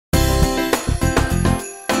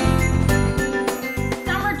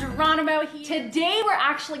Today we're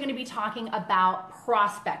actually going to be talking about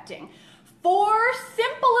prospecting. 4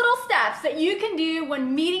 simple little steps that you can do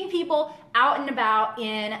when meeting people out and about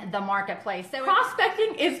in the marketplace. So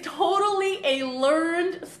prospecting is totally a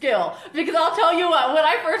learned skill, because I'll tell you what, when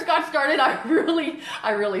I first got started, I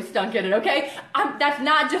really stunk at it, okay? That's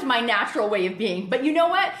not just my natural way of being, but you know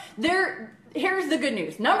what? Here's the good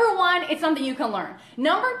news. Number 1, it's something you can learn.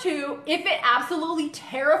 Number 2, if it absolutely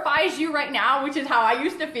terrifies you right now, which is how I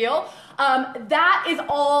used to feel, that is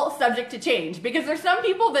all subject to change, because there's some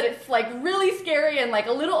people that it's like really scary and like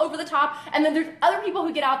a little over the top, and then there's other people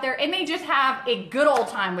who get out there and they just have a good old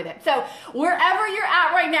time with it. So wherever you're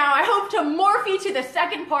at right now, I hope to morph you to the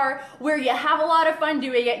second part where you have a lot of fun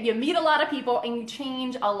doing it, you meet a lot of people, and you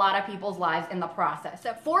change a lot of people's lives in the process.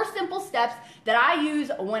 So 4 simple steps that I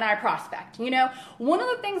use when I prospect. You know, one of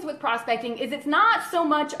the things with prospecting is it's not so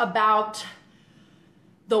much about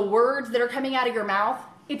the words that are coming out of your mouth.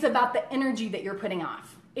 It's about the energy that you're putting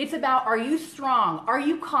off. It's about, are you strong? Are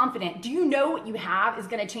you confident? Do you know what you have is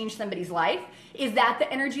going to change somebody's life? Is that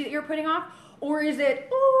the energy that you're putting off? Or is it,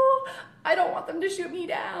 oh, I don't want them to shoot me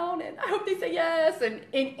down, and I hope they say yes, and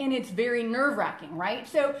it's very nerve-wracking, right?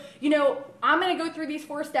 So, you know, I'm going to go through these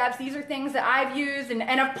 4 steps. These are things that I've used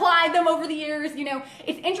and applied them over the years. You know,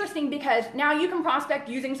 it's interesting because now you can prospect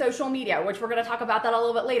using social media, which we're going to talk about that a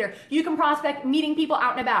little bit later. You can prospect meeting people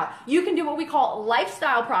out and about. You can do what we call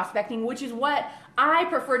lifestyle prospecting, which is what I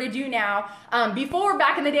prefer to do now. Before,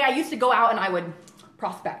 back in the day, I used to go out and I would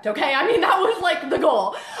prospect, okay? I mean, that was like the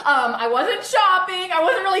goal. I wasn't shopping. I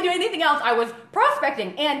wasn't really doing anything else. I was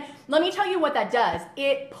prospecting. And let me tell you what that does.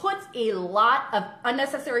 It puts a lot of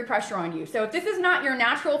unnecessary pressure on you. So if this is not your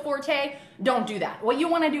natural forte, don't do that. What you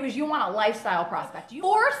want to do is you want a lifestyle prospect.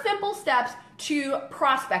 4 simple steps to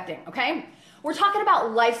prospecting, okay? We're talking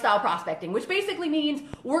about lifestyle prospecting, which basically means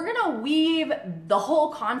we're gonna weave the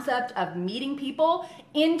whole concept of meeting people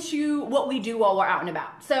into what we do while we're out and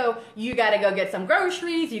about. So you gotta go get some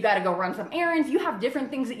groceries, you gotta go run some errands, you have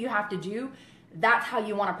different things that you have to do. That's how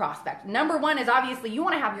you wanna prospect. Number 1 is obviously you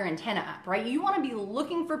wanna have your antenna up, right? You wanna be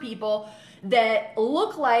looking for people that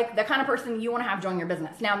look like the kind of person you wanna have join your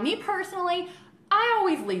business. Now, me personally, I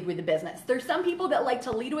always lead with the business. There's some people that like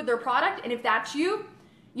to lead with their product, and if that's you,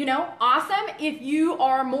 you know, awesome. If you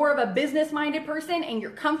are more of a business-minded person and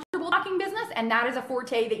you're comfortable talking business and that is a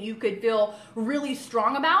forte that you could feel really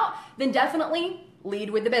strong about, then definitely lead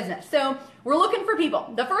with the business. So we're looking for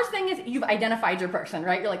people. The first thing is you've identified your person,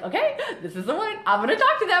 right? You're like, okay, this is the one. I'm going to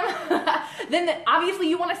talk to them. Then obviously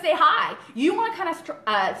you want to say hi. You want to kind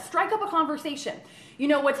of strike up a conversation. You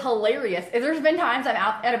know what's hilarious is there's been times I'm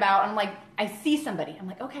out and about and like I see somebody. I'm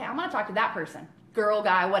like, okay, I'm going to talk to that person. Girl,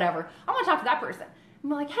 guy, whatever. I want to talk to that person. I'm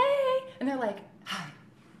like, hey, and they're like, hi.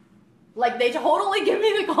 Like they totally give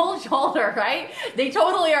me the cold shoulder, right? They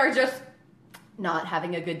totally are just not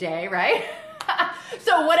having a good day, right?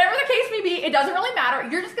 So whatever the case may be, it doesn't really matter.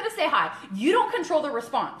 You're just gonna say hi. You don't control the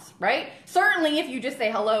response, right? Certainly if you just say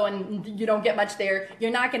hello and you don't get much there, you're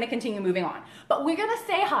not gonna continue moving on. But we're gonna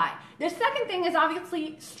say hi. The second thing is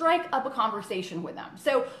obviously strike up a conversation with them.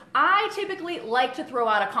 So I typically like to throw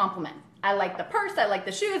out a compliment. I like the purse, I like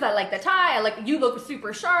the shoes, I like the tie, I like, you look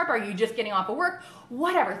super sharp, are you just getting off of work?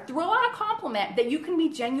 Whatever, throw out a compliment that you can be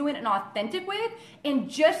genuine and authentic with and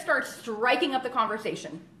just start striking up the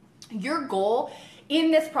conversation. Your goal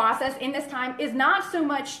in this process, in this time, is not so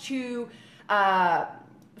much to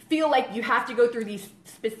feel like you have to go through these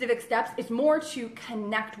specific steps, it's more to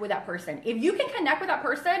connect with that person. If you can connect with that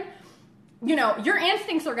person, you know, your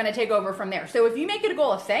instincts are going to take over from there. So if you make it a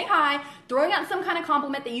goal of saying hi, throwing out some kind of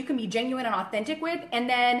compliment that you can be genuine and authentic with, and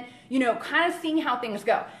then, you know, kind of seeing how things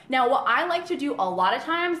go. Now, what I like to do a lot of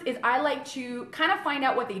times is I like to kind of find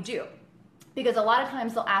out what they do. Because a lot of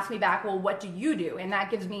times they'll ask me back, well, what do you do? And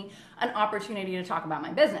that gives me an opportunity to talk about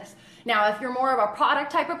my business. Now, if you're more of a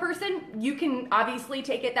product type of person, you can obviously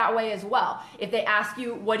take it that way as well. If they ask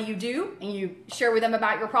you, what do you do? And you share with them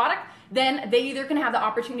about your product, then they either can have the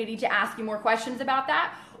opportunity to ask you more questions about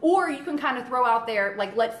that, or you can kind of throw out there,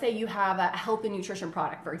 like let's say you have a health and nutrition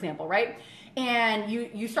product, for example, right? And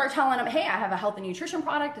you start telling them, hey, I have a health and nutrition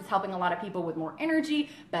product. It's helping a lot of people with more energy,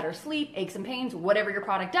 better sleep, aches and pains, whatever your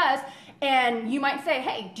product does. And you might say,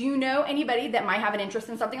 hey, do you know anybody that might have an interest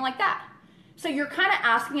in something like that? So you're kind of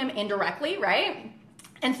asking them indirectly, right?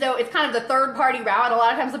 And so it's kind of the third party route. A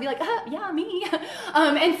lot of times they'll be like, yeah, me.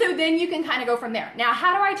 And so then you can kind of go from there. Now,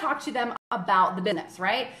 how do I talk to them about the business,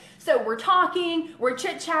 right? So we're talking, we're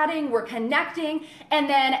chit-chatting, we're connecting, and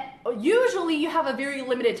then usually you have a very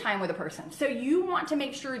limited time with a person. So you want to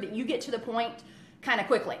make sure that you get to the point kind of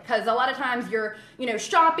quickly, because a lot of times you're,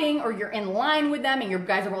 shopping or you're in line with them and you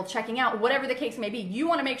guys are both checking out, whatever the case may be. You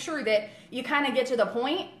want to make sure that you kind of get to the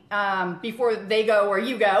point before they go or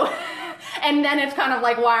you go. And then it's kind of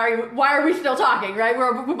like, why are we still talking, right?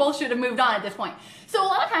 We both should have moved on at this point. So a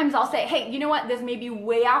lot of times I'll say, hey, you know what? This may be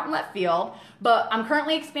way out in left field, but I'm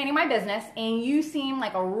currently expanding my business and you seem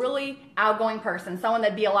like a really outgoing person, someone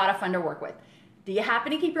that'd be a lot of fun to work with. Do you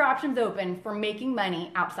happen to keep your options open for making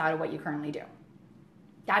money outside of what you currently do?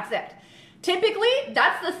 That's it. Typically,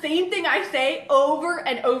 that's the same thing I say over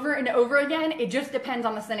and over and over again. It just depends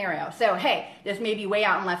on the scenario. So, hey, this may be way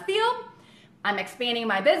out in left field. I'm expanding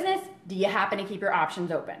my business. Do you happen to keep your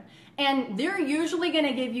options open? And they're usually going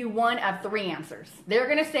to give you one of three answers. They're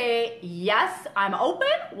going to say, yes, I'm open.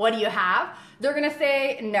 What do you have? They're going to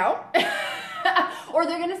say, no. Or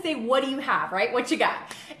they're going to say, what do you have, right? What you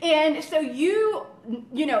got? And so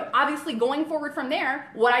obviously going forward from there,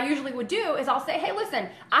 what I usually would do is I'll say, hey, listen,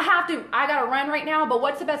 I got to run right now, but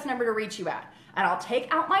what's the best number to reach you at? And I'll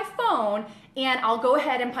take out my phone and I'll go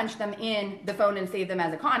ahead and punch them in the phone and save them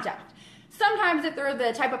as a contact. Sometimes if they're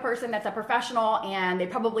the type of person that's a professional and they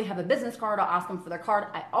probably have a business card, I'll ask them for their card.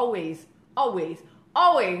 I always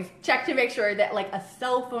check to make sure that like a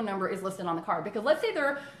cell phone number is listed on the card, because let's say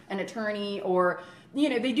they're an attorney or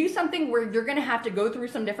they do something where you're going to have to go through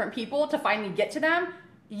some different people to finally get to them.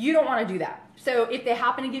 You don't want to do that. So if they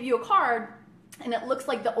happen to give you a card and it looks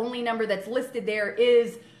like the only number that's listed there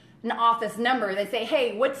is an office number, they say,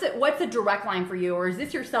 hey, what's a direct line for you? Or is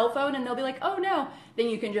this your cell phone? And they'll be like, oh no. Then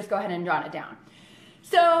you can just go ahead and jot it down.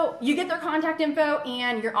 So you get their contact info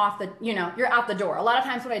and you're out the door. A lot of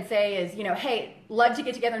times what I'd say is, hey, love to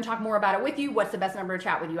get together and talk more about it with you. What's the best number to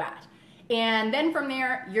chat with you at? And then from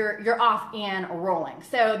there, you're off and rolling.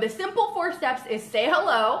 So the simple 4 steps is say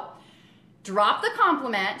hello, drop the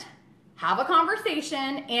compliment, have a conversation,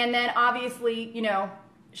 and then obviously,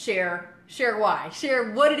 share why.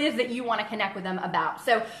 Share what it is that you want to connect with them about.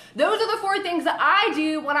 So those are the 4 things that I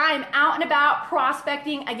do when I'm out and about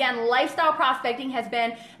prospecting. Again, lifestyle prospecting has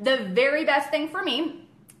been the very best thing for me.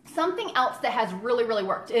 Something else that has really, really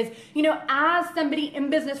worked is, as somebody in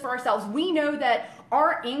business for ourselves, we know that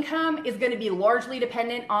our income is going to be largely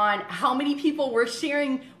dependent on how many people we're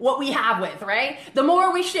sharing what we have with, right? The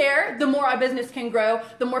more we share, the more our business can grow,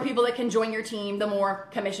 the more people that can join your team, the more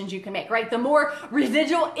commissions you can make, right? The more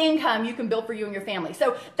residual income you can build for you and your family.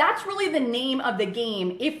 So that's really the name of the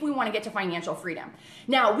game if we want to get to financial freedom.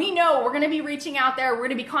 Now, we know we're going to be reaching out there. We're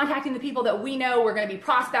going to be contacting the people that we know. We're going to be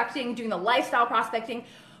prospecting, doing the lifestyle prospecting.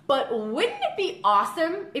 But wouldn't it be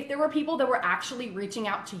awesome if there were people that were actually reaching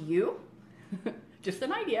out to you? Just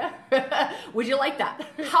an idea. Would you like that?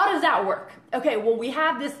 How does that work? Okay, well, we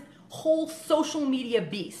have this whole social media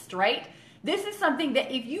beast, right? This is something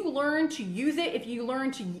that if you learn to use it, if you learn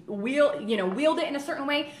to wield it in a certain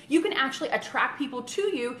way, you can actually attract people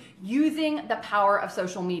to you using the power of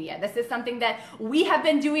social media. This is something that we have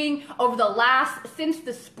been doing since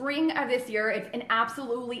the spring of this year. It's an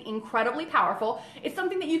absolutely incredibly powerful. It's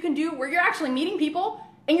something that you can do where you're actually meeting people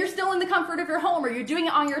and you're still in the comfort of your home, or you're doing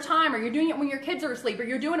it on your time, or you're doing it when your kids are asleep, or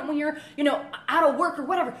you're doing it when you're, out of work or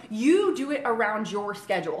whatever. You do it around your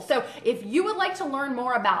schedule. So if you would like to learn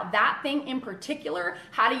more about that thing in particular,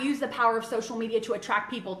 how to use the power of social media to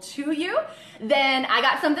attract people to you, then I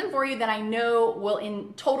got something for you that I know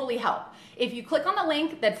will totally help. If you click on the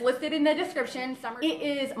link that's listed in the description, it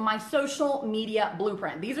is my social media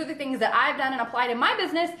blueprint. These are the things that I've done and applied in my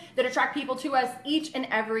business that attract people to us each and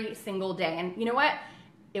every single day. And you know what?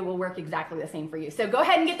 It will work exactly the same for you. So go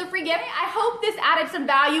ahead and get the free gift. I hope this added some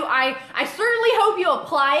value. I certainly hope you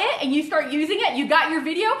apply it and you start using it. You got your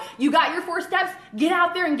video, you got your 4 steps, get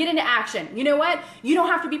out there and get into action. You know what? You don't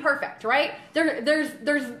have to be perfect, right? There's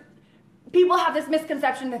people have this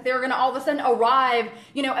misconception that they're gonna all of a sudden arrive,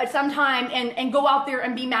 at some time and go out there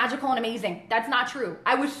and be magical and amazing. That's not true.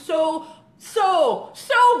 I was so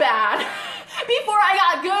bad before I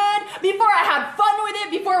got good, before I had fun with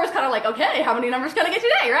it, before it was kind of like, okay, how many numbers can I get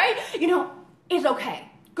today, right? It's okay.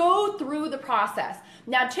 Go through the process.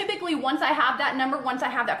 Now, typically, once I have that number, once I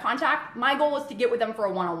have that contact, my goal is to get with them for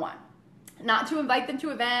a one-on-one. Not to invite them to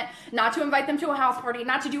an event, not to invite them to a house party,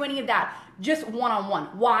 not to do any of that. Just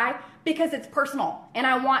one-on-one. Why? Because it's personal and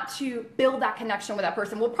I want to build that connection with that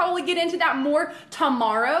person. We'll probably get into that more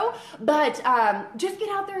tomorrow, but just get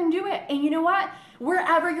out there and do it. And you know what?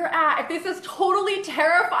 Wherever you're at, if this is totally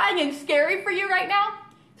terrifying and scary for you right now,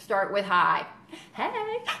 start with hi. Hey,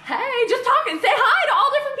 just talk and say hi to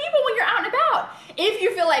all different people when you're out and about. If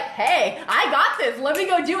you feel like, hey, I got this, let me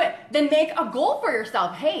go do it, then make a goal for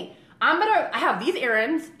yourself. Hey, I have these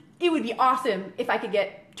errands. It would be awesome if I could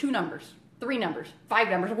get 2 numbers. 3 numbers, 5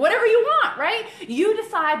 numbers, whatever you want, right? You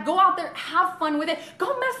decide, go out there, have fun with it, go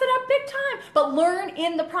mess it up big time, but learn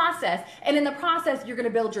in the process. And in the process, you're gonna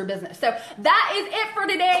build your business. So that is it for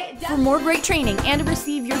today. For more great training and to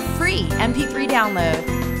receive your free MP3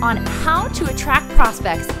 download on how to attract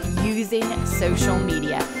prospects using social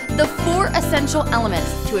media, the 4 essential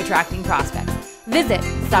elements to attracting prospects, visit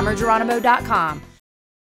summergeronimo.com.